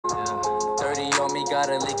got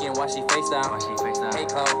a leaking, why she face down? Hey,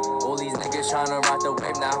 Chloe, all these niggas tryna rock the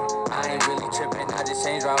wave now. I ain't really tripping, I just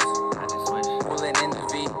change routes. Pulling in the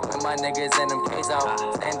V, with my niggas and them K's out.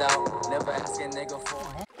 Stand out, never ask a nigga for.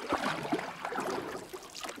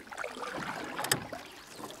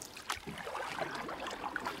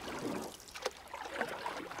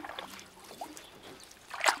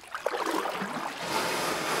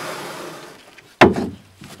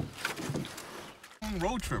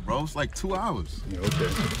 Road trip, bro. It's like 2 hours. Yeah, okay. Yeah,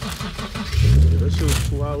 that shit was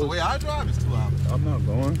 2 hours. The way I drive is 2 hours. I'm not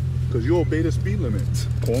going. Because you obey the speed limit.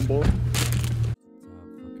 Cornball.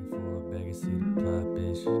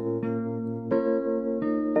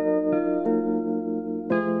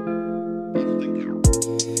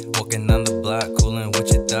 Walking down the block, coolin'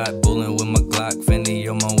 with your thought, bullin' with my Glock. Fendi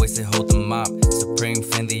on my waist, it hold the mop. Supreme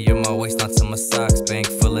Fendi on my waist, onto my socks. Bank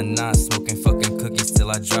full of knots, smoking fucking cookies till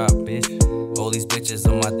I drop, bitch. All these bitches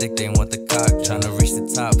on my dick, they want the cock. Tryna reach the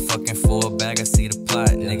top, fucking for a bag, I see the plot.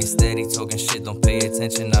 Niggas steady talking shit, don't pay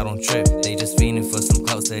attention, I don't trip. They just fiending for some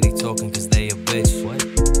clout, steady talking cause they a bitch. What?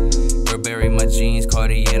 Burberry my jeans,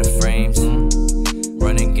 Cartier the frames.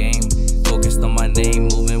 Running game, focused on my name,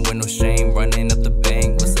 moving with no shame. Running up the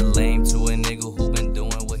bang, what's a lame to a nigga who been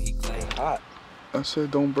doing what he claimed. Hot. I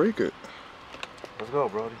said don't break it. Let's go,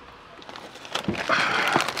 brody.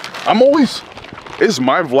 I'm always... It's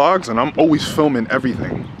my vlogs and I'm always filming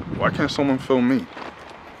everything. Why can't someone film me?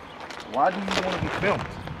 Why do you want to be filmed?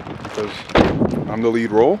 Because I'm the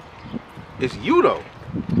lead role. It's you, though.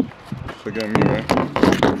 Forget me, man.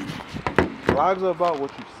 Vlogs are about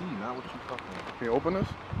what you see, not what you fucking... Can you open this?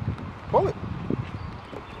 Pull it.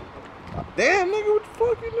 Damn, nigga, what the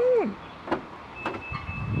fuck you doing?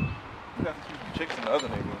 You got to shoot some chicks in the other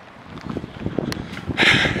neighborhood.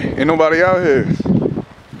 Ain't nobody out here.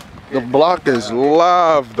 The block is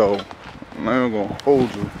live though. I'm not even gonna hold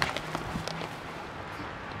you.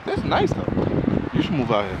 That's nice though. You should move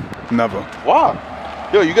out here. Never. Why?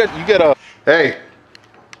 Yo, you get a... Hey.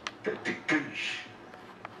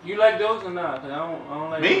 You like dogs or not? Cause I don't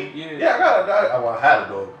like Me? them. Yeah. Yeah, I got a dog. Well, I had a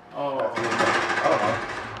dog. Oh. I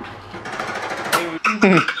don't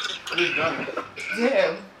know. We done it.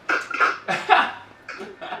 Damn.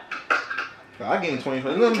 I gained 20.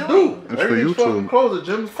 There's nothing to do. It's for you fucking two. closed. The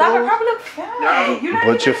gym's Stop, I closed. probably look fat. You're not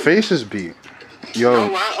But your face is beat. Yo.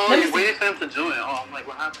 Oh, wow. You waited for him to join. Oh, I'm like,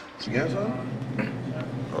 what happened? You got something?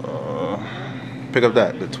 Pick up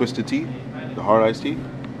that. The twisted tea. The hard iced tea.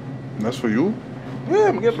 That's for you? Yeah,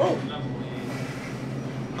 I'm gonna get both.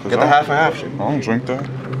 Get the half and half shit. I don't drink that.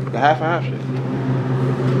 The half and half shit.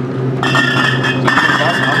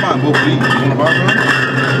 I'm buying both of these. You wanna buy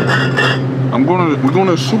some? We're going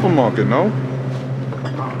to the supermarket, no?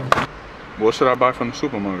 What should I buy from the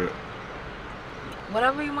supermarket?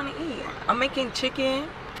 Whatever you want to eat. I'm making chicken,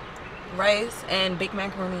 rice, and baked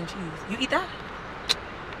macaroni and cheese. You eat that?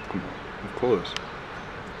 Come on, of course.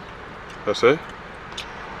 That's it?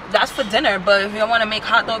 That's for dinner, but if you want to make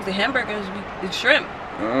hot dogs and hamburgers, it's shrimp.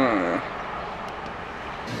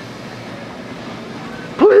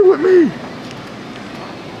 Play with me!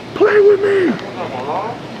 Play with me!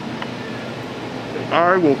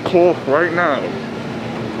 I will cough right now.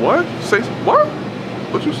 What? Say what?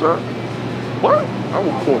 What you said? What? I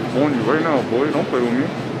will cough on you right now, boy. Don't play with me.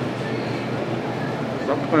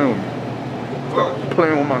 Stop playing with me. Stop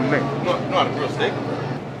playing with my neck. You know how to grill steak?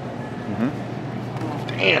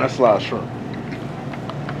 Damn, that's a lot of shrimp.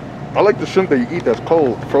 I like the shrimp that you eat that's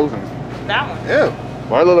cold, frozen. That one? Yeah.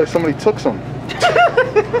 Why look like somebody took some?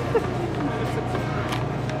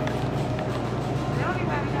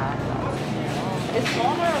 It's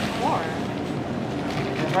smaller or more?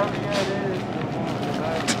 The heavier it is, the more the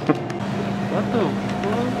better. What the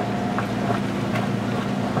fuck?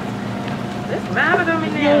 It's mad of them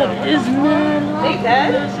in there. It's not. They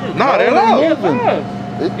dead? Nah, they're low.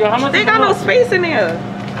 Yo, how much They got no space in there.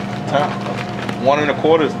 1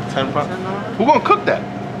 1/4 is 10 pounds. Who gonna cook that?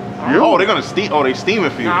 You. Oh, they're gonna steam. Oh, they steam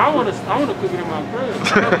it for you. Nah, I wanna cook it in my crib.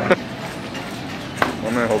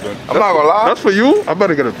 Oh man, hold on. I'm not gonna lie. That's for you? I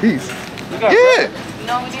better get a piece. Yeah.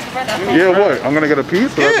 No, we need the bread. That's Yeah, what? I'm gonna get a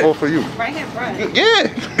piece or that's Yeah. all for you? right here, bread. Yeah.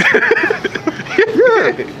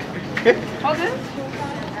 Yeah. Hold this.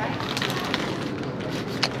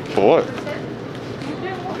 For what?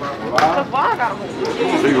 Because why I got them?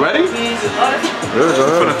 So you ready? Yeah, go ahead.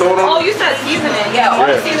 Throw it on. Oh, you said seasoning. Yeah, all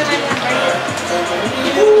the seasoning is right here.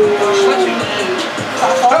 What you need?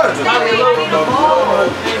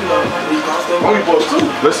 Only both two.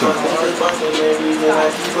 Listen, I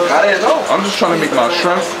didn't know. I'm just trying to make my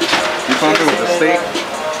shrimp. You feel me with the steak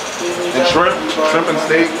and shrimp and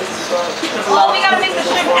steak. Oh, we gotta make the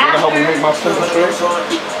shrimp You gonna help me after. make my shrimp and steak?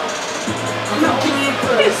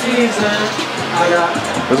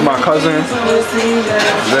 This is my cousin,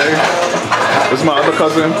 Zay. This is my other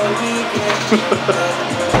cousin.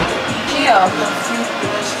 Yeah.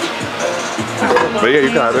 But yeah,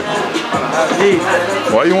 you got it.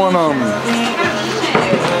 Why you want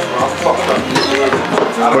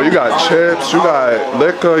Bro, you got chips, you got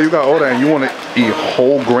liquor, you got all that, and you want to eat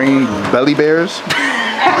whole grain belly bears?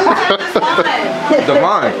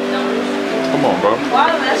 Divine. Come on, bro.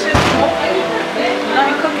 Why that shit smoking? Let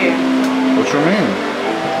me cook it. What you mean?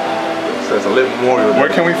 Says a little more. Where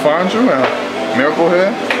can we find you at? Miracle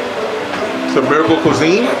here? It's a Miracle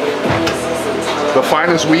Cuisine. The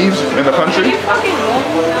finest weaves in the country? You fucking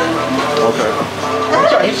Okay.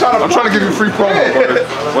 I'm trying to give you free promo, but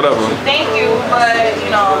whatever. Thank you, but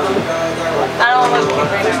you know, I don't look cute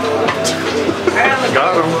right now. I gotta look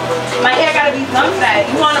Got him. My hair gotta be done fat.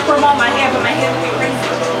 You wanna promote my hair, but my hair looking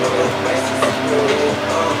crazy.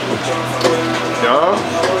 Yeah?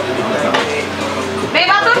 Babe,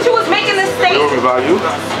 I thought you was making this steak. What about you?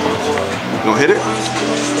 You gonna hit it?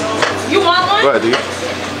 You want one? Go ahead, dude.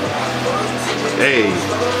 Hey.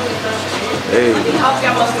 Hey. Help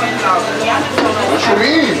your husband out. Yeah, I just don't know What you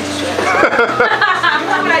mean?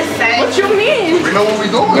 what I say. What you mean? We know what we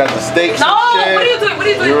doing. We got the steaks. No, and shit. what are you doing? What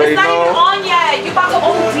are you doing? You It's not already even know. on yet. You about to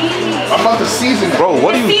OD. I'm about to season it. Bro,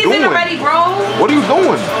 what are It's you seasoned doing? already, bro. What are you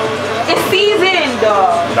doing? It's seasoned.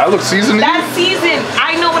 That looks seasoned to you? That's seasoned.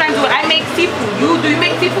 I know what I'm doing. I make seafood. Do you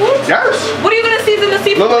make seafood? Yes. What are you gonna season the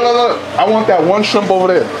seafood? Look. I want that one shrimp over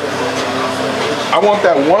there. I want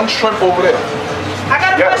that one shrimp over there. I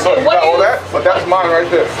got a Yeah, so question. you got all that? But that's mine right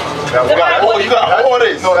there. That one. Oh, you got all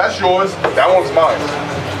this. No, that's yours. That one's mine.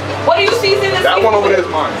 What do you season the That seafood one over with? there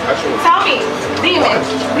is mine. That's yours. Tell me. Demon.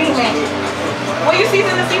 What you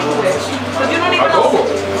season the seafood with? Because you don't even know. Adobo.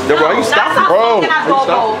 Yeah, bro, you stop it, bro. That's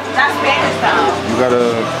adobo. That's Spanish style. You gotta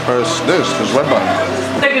press this red button.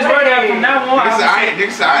 Take his word out from now on. I ain't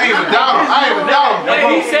even down him. I ain't even down him. If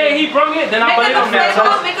he said he brung it, then I Make a believe new him flavor.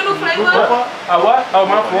 now. Make a new flavor. What? Oh,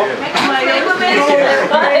 my fault. Make a new flavor, man.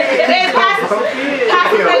 Hey, pass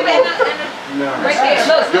the flavor in the right there.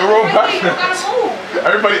 Look. Yo, roll back. You gotta move.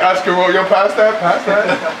 Everybody asking, yo, pass that, pass that.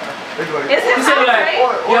 It's his He said house, like,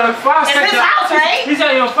 right? yo, in 5 It's seconds. his house, right? He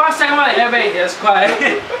said, yo, 5 seconds, I'm like, everybody, that's quiet.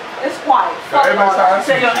 It's quiet. Fuck Everybody's all that. He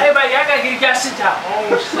said, yo, everybody, y'all gotta get your shit out.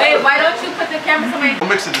 Wait, why don't you put the camera somewhere? I'm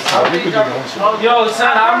mixing this Oh, up. you could do that. Yo,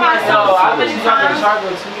 son, I thought you dropped the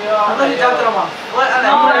chocolate too, yo. I thought you dropped it on my foot.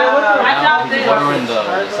 I dropped it. Ordering the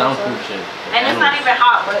soundproof shit. And it's not even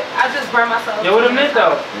hot, but I just burned myself. Yo, what a mint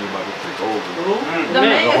though? The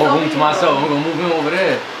mint is Go over home to here. myself. I'm gonna move him over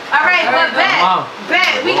there. All right, but bet.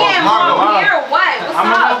 We getting more here or what? What's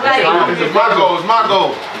up? Like, It's my goal. It's my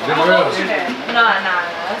goal. nah,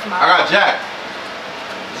 that's my. I got Jack.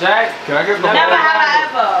 Jack, Can I get the Never whole? have I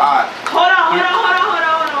ever. Alright. Hold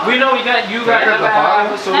on. we know you got Can I get the never bottle?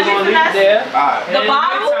 have, so Let we're me gonna leave finesse. it there. Alright. The And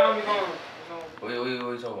bottle? next time we gonna- Wait,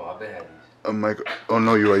 what you talking about? I bet had these. I'm like, oh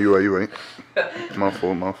no, you right. My fault.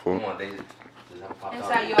 Come on, they just haven't popped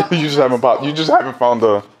Inside out. your. You just haven't popped. You just haven't found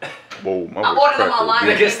the. Whoa, my I voice ordered them cracked. online.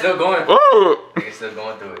 Niggas still going. Oh, Niggas still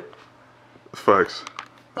going through it. facts.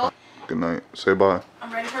 Good night. Say bye.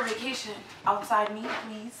 I'm ready for vacation. Outside me,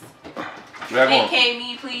 please. Where I going? AK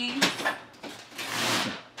me, please.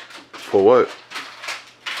 For what?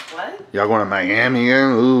 What? Y'all going to Miami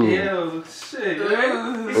again? Ooh. Yo, shit,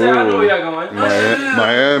 man. He said, I know where y'all going.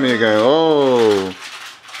 Miami again. Oh.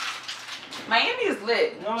 Miami is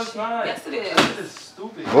lit. No, it's not. Yes, it is. This is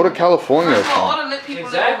stupid. Go to California. or First of all, all something. the lit people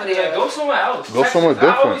Exactly. live over Like, there. go somewhere else. Go somewhere I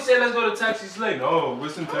different. always say let's go to Texas. He's like, no,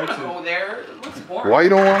 what's in I don't Texas? wanna go there. It looks boring. Why you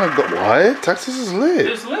don't want to go? What? Texas is lit.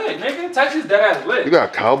 It's lit, nigga. Texas dead ass lit. You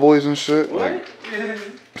got cowboys and shit. What? Like,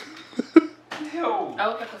 Yo. I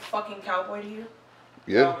look like a fucking cowboy to you.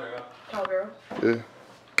 yeah, Cowgirl. yeah,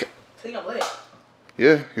 So you don't lit.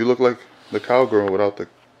 yeah. You look like the cowgirl without the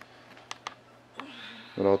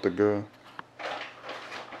girl.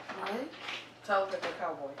 What? So I look like a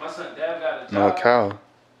cowboy. My son, dad got a job. No, a cow.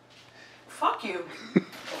 Fuck you.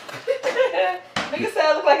 Nigga said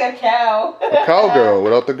I look like a cow. A cowgirl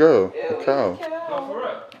without the girl. Ew, A cow. No, for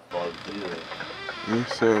real. You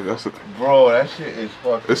said that's a, Bro, that shit is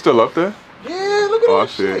fucking. it's still up there? Yeah, look at Oh that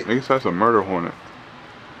shit. shit. Niggas that's a murder hornet.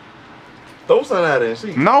 Throw something at it and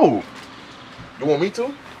see. No. You want me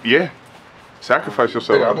to? Yeah. Sacrifice Nigga,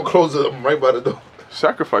 I'm yourself. gonna close it up right by the door.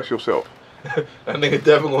 Sacrifice yourself. That nigga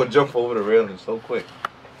definitely gonna jump over the railing so quick.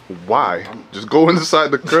 Why? Just go inside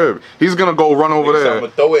the crib. He's gonna go run over Nigga, there. I'ma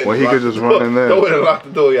throw it When and he lock could the just door. run in there. Throw it and lock the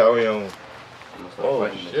door, y'all. Oh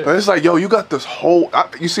shit. But it's like, yo, you got this whole.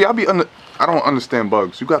 You see, I don't understand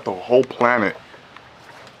bugs. You got the whole planet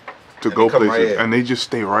to And go they come right places, here. and they just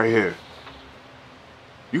stay right here.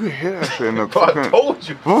 You can hear that shit in the Bro, I fucking. told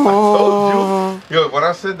you. I told you. Yo, when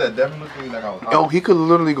I said that, Devin looked at me like I was. Yo, he could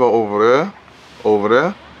literally go over there, over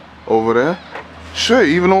there, over there. Shit,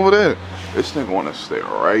 even over there. This nigga wanna stay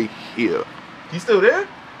right here. He's still there?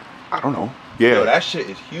 I don't know. Yeah. Yo, that shit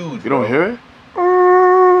is huge. You don't hear it?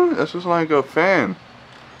 That's just like a fan.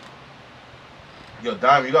 Yo,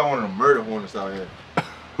 Dime, you got one of the murder hornets out here.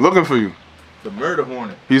 Looking for you. The murder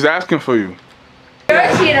hornet. He's asking for you. You're a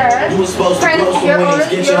cheater. You was supposed to Friends, grow some your wings, owner-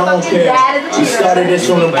 get your your own fucking pair. dad is a You cheater. started this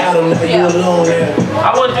from the bottom, now you alone here.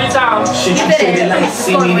 I won 3 times. Shit, you did treated it. like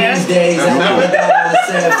see me these days. I never got on the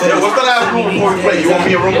sad face. Yo, what's the last room before we play? You want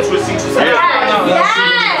me a room with switch seats?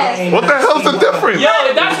 Yes. What the hell's the difference? Yo,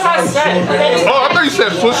 that's what I said. Oh, I thought you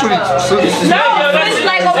said switch with each. No, yo, that's Switch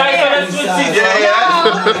like over there. that's switch seats.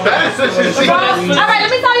 That is switch seats. All right,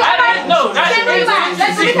 let me tell you. All right. No, that's Let me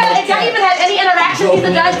tell you, if y'all even had any interaction, he's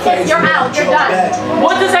a judge. You're out. You're done.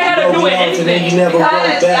 What does that have to do with anything? You never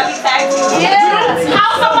rolled back. Yeah.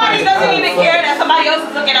 How somebody doesn't even care that somebody else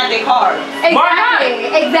is looking at their card?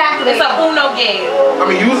 Exactly. Exactly. It's a Uno game. I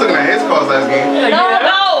mean, you was looking at his cards last game.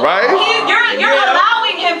 No. Right? You're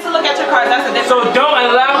allowing him to look at your cards. That's a difference. So don't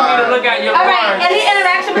allow me to look at your All right. cards. Any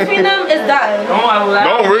interaction between them is done. Don't allow.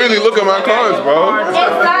 Don't really look at my cards, bro. It's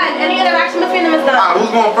done. Any interaction between them is done. Alright,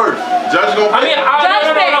 who's going first? Judge going I first? mean,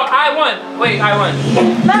 no, I won. Wait, I won.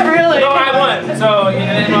 Not really. No, I won. So, you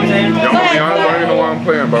know what I'm saying? Yo, homie, I don't even know why I'm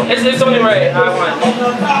playing, bro. It's only right. I won.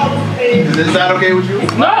 Is that okay with you?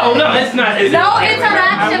 No, it's not. No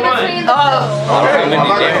interaction between the two. Okay, I'm not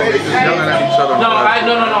gonna say it, just yelling at each other. No, I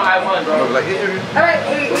won, bro. Like, yeah. All right,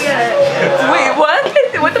 we got it. Wait, what?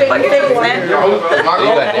 What the fuck is that?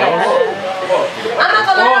 I'm not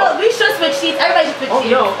gonna lie, we should switch seats. Everybody should switch Oh,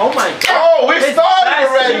 seats. yo, oh my god. Oh, we started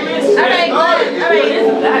That's already. serious. All right, good.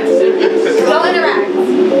 That's serious. Don't interact.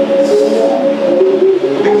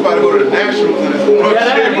 Niggas about to go to the Nationals and it's Yeah,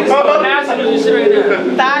 that nigga's so national and shit right now.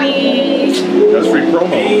 That's free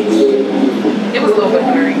promo. It was a little bit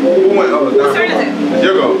blurry. Who went? Oh, Whose turn is it? It's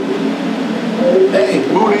your go. Hey,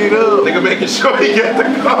 Booty it up. Nigga making sure he get the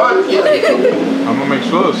card. I'm gonna make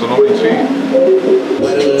sure so nobody cheat. You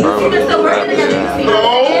can still work together. You see No.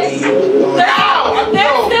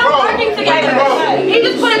 They're still working together. He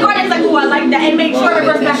just put a card in like, ooh, I like that, and make sure it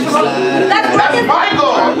reverts back to roll. That's working. My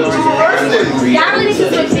goal. You reversed it. Y'all really need to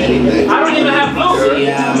switch seats. I don't even have blue.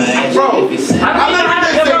 Bro,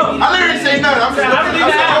 I literally say nothing. I'm just looking.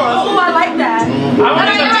 I said, oh, Ooh, I like that. I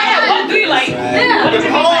don't even have. What do you like? Yeah. the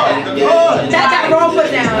card. That roll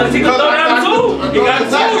put down. He can throw down two. He got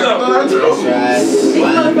two though.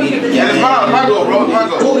 Yeah, it's my goal, bro. It's my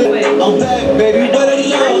goal. I'm back, baby. What a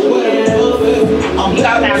love. I'm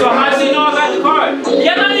back. So how does he know I got the card?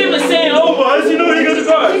 You're not even saying, oh, but how does he know he got the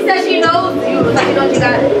card? She said she knows you, like you know you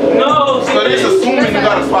got it. No. So they're just assuming you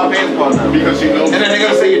got a swap hands card now. Because she knows. And then they're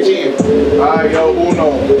gonna say you're cheating. Alright, yo, Uno.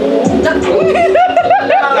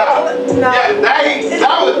 Yeah,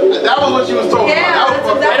 that was what she was talking Yeah, about. That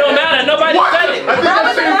was It don't matter. Nobody What? said it. I think I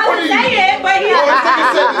was that's about funny. to say it, but he Oh,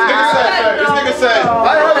 this nigga said,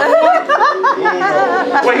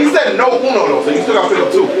 Wait, he said no Uno though, so you still gotta pick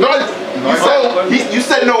up two. No, you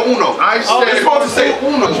said no Uno. I said you're supposed to say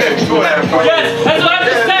Uno. Yes, that's what I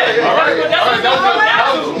just said. That's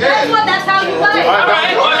how you play. All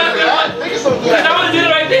right, well, that's good. Because I would have did it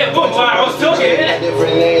right there. Boom, well, I was still getting it.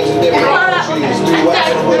 Different names and different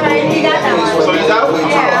Alright, you got that one. So he's out?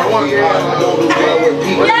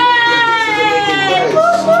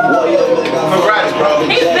 Congrats, bro.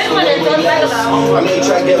 He's been with it, so it's like about. I made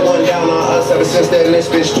try to get one down on us ever since that this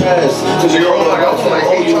bitch trash. Cause you're all like, Yo,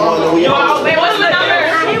 Wait, what's the number?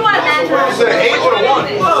 He won that You time. said an 8 or a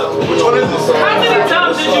 1? Which one is this? how many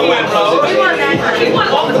times did you win, bro? He won that time. You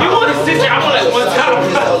won 6 times. I won like 1 time.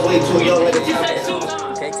 I was way too young at the You time. said 2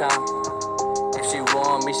 times. Take time. If she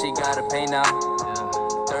want me, she gotta pay now.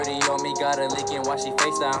 30 on me, got her leaking while she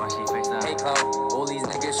face down. Hey, Chloe, all these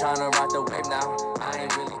niggas tryna rock the wave now. I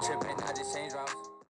ain't really tripping.